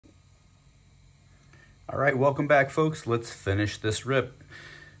All right, welcome back, folks. Let's finish this rip.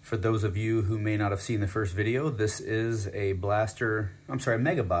 For those of you who may not have seen the first video, this is a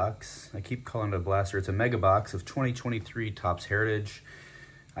mega box. I keep calling it a blaster. It's a mega box of 2023 Topps Heritage.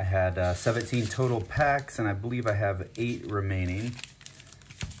 I had 17 total packs, and I believe I have 8 remaining.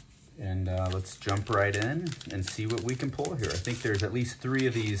 And let's jump right in and see what we can pull here. I think there's at least 3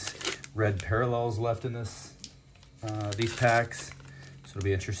 of these red parallels left in these packs. So it'll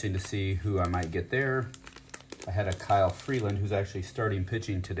be interesting to see who I might get there. I had a Kyle Freeland, who's actually starting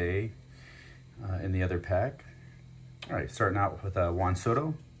pitching today in the other pack. All right, starting out with Juan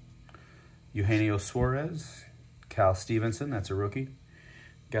Soto, Eugenio Suarez, Cal Stevenson, that's a rookie.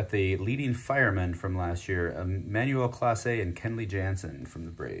 Got the leading fireman from last year, Emmanuel Clase and Kenley Jansen from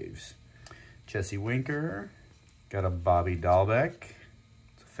the Braves. Jesse Winker, got a Bobby Dahlbeck,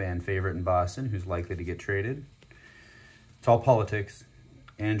 it's a fan favorite in Boston who's likely to get traded. It's all politics.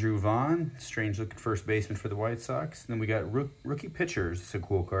 Andrew Vaughn, strange-looking first baseman for the White Sox. Then we got rookie pitchers. It's a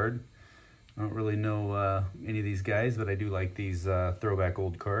cool card. I don't really know any of these guys, but I do like these throwback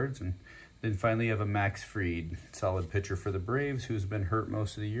old cards. And then finally you have a Max Fried, solid pitcher for the Braves, who's been hurt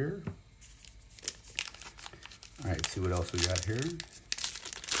most of the year. All right, let's see what else we got here.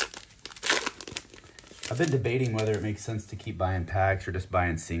 I've been debating whether it makes sense to keep buying packs or just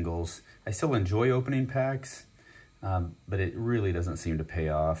buying singles. I still enjoy opening packs. But it really doesn't seem to pay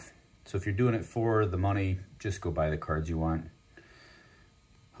off. So if you're doing it for the money, just go buy the cards you want.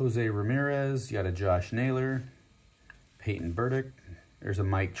 Jose Ramirez, you got a Josh Naylor, Peyton Burdick. There's a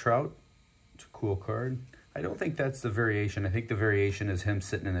Mike Trout. It's a cool card. I don't think that's the variation. I think the variation is him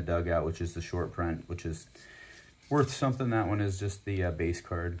sitting in the dugout, which is the short print, which is worth something. That one is just the base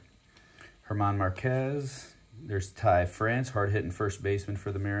card. German Marquez. There's Ty France, hard-hitting first baseman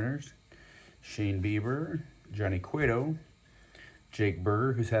for the Mariners. Shane Bieber. Johnny Cueto, Jake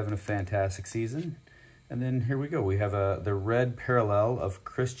Burger, who's having a fantastic season. And then here we go. We have the red parallel of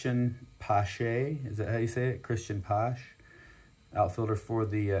Christian Pache. Is that how you say it? Christian Pache, outfielder for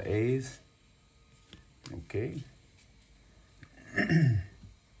the A's. Okay. I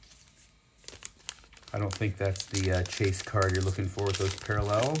don't think that's the chase card you're looking for with those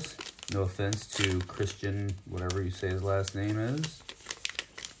parallels. No offense to Christian, whatever you say his last name is.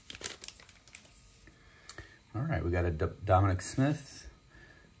 All right, we got a Dominic Smith,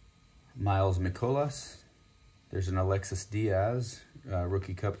 Miles Mikolas. There's an Alexis Diaz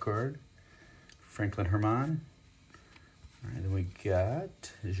rookie cup card. Franklin Herman. All right, then we got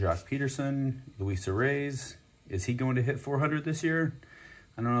Jacques Peterson, Luis Arraez. Is he going to hit 400 this year?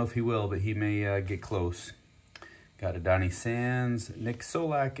 I don't know if he will, but he may get close. Got a Donnie Sands, Nick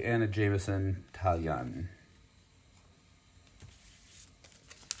Solak, and a Jameson Taillon.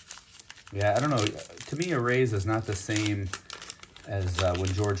 Yeah, I don't know. To me, Arraez is not the same as when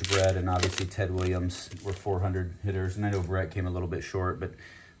George Brett and obviously Ted Williams were 400 hitters. And I know Brett came a little bit short, but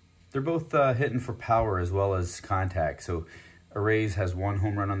they're both hitting for power as well as contact. So Arraez has 1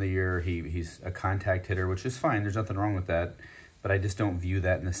 home run on the year. He's a contact hitter, which is fine. There's nothing wrong with that. But I just don't view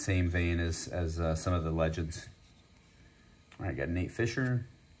that in the same vein as some of the legends. All right, got Nate Fisher,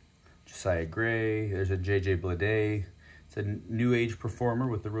 Josiah Gray. There's a J.J. Bleday. It's a new age performer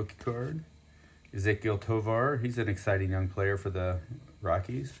with the rookie card. Ezequiel Tovar, he's an exciting young player for the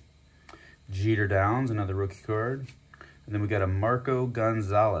Rockies. Jeter Downs, another rookie card. And then we got a Marco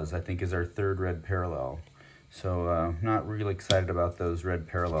Gonzalez, I think is our 3rd red parallel. So not really excited about those red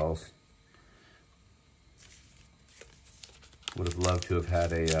parallels. Would have loved to have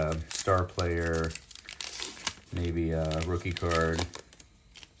had a star player, maybe a rookie card,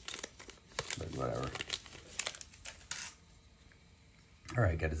 but whatever. All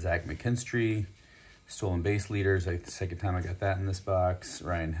right, got a Zach McKinstry, stolen base leaders. The second time I got that in this box.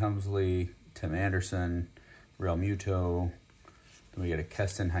 Ryan Helmsley, Tim Anderson, Real Muto. Then we got a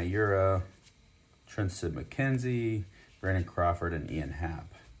Keston Hiura, Tristan McKenzie, Brandon Crawford, and Ian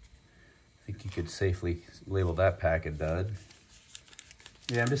Happ. I think you could safely label that pack a dud.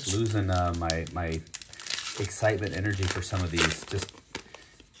 Yeah, I'm just losing my excitement, energy for some of these. Just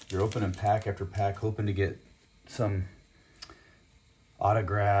you're opening pack after pack, hoping to get some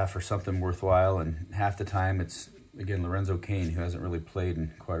autograph or something worthwhile, and half the time it's, again, Lorenzo Cain, who hasn't really played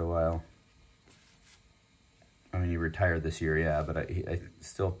in quite a while. I mean, he retired this year, yeah, but I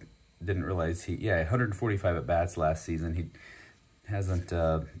still didn't realize 145 at-bats last season. He hasn't,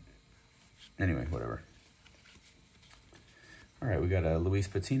 anyway, whatever. All right, we got a Luis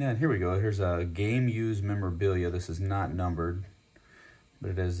Patino, and here we go. Here's a game-used memorabilia. This is not numbered, but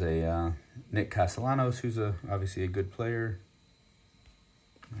it is a Nick Castellanos, who's obviously a good player.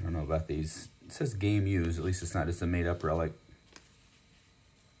 I don't know about these. It says game used. At least it's not just a made-up relic.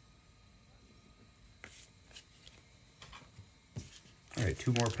 right,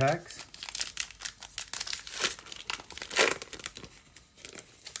 2 more packs.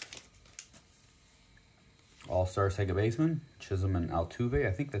 All-Star second baseman, Chisholm and Altuve.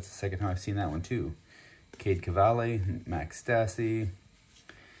 I think that's the second time I've seen that one too. Cade Cavalli, Max Stassi.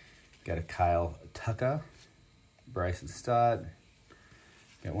 Got a Kyle Tucker, Bryson Stott.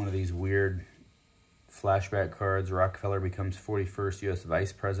 Got one of these weird flashback cards. Rockefeller becomes 41st U.S.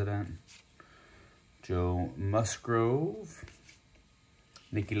 Vice President. Joe Musgrove,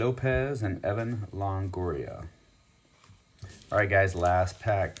 Nicky Lopez, and Evan Longoria. All right, guys, last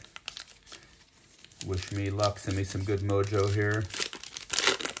pack. Wish me luck. Send me some good mojo here.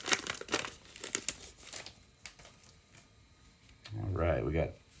 All right, we got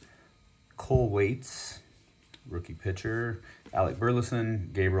Cole Waits, rookie pitcher. Alec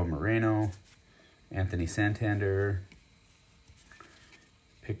Burleson, Gabriel Moreno, Anthony Santander.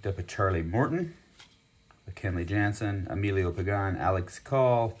 Picked up a Charlie Morton, a Kenley Jansen, Emilio Pagan, Alex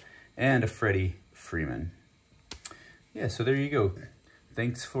Call, and a Freddie Freeman. Yeah, so there you go.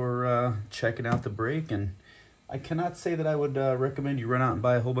 Thanks for checking out the break, and I cannot say that I would recommend you run out and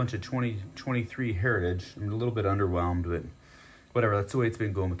buy a whole bunch of 2023 Heritage. I'm a little bit underwhelmed, but whatever. That's the way it's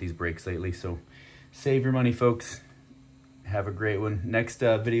been going with these breaks lately, so save your money, folks. Have a great one. Next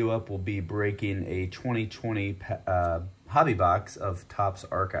video up will be breaking a 2020 hobby box of Topps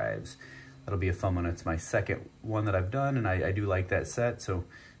Archives. That'll be a fun one. It's my second one that I've done, and I do like that set, so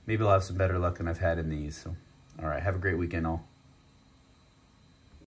maybe I'll have some better luck than I've had in these. So, all right, have a great weekend all.